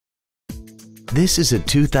This is a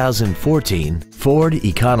 2014 Ford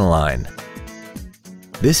Econoline.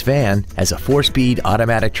 This van has a 4-speed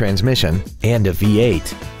automatic transmission and a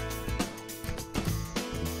V8.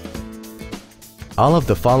 All of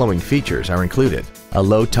the following features are included: a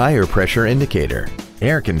low tire pressure indicator,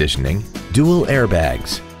 air conditioning, dual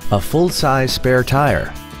airbags, a full-size spare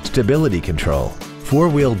tire, stability control,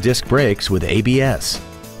 4-wheel disc brakes with ABS,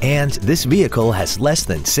 and this vehicle has less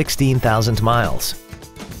than 16,000 miles.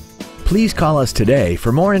 Please call us today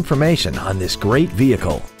for more information on this great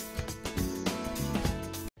vehicle.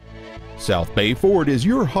 South Bay Ford is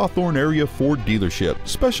your Hawthorne area Ford dealership,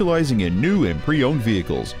 specializing in new and pre-owned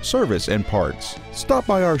vehicles, service, and parts. Stop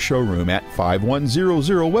by our showroom at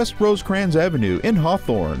 5100 West Rosecrans Avenue in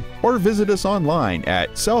Hawthorne, or visit us online at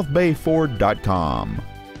southbayford.com.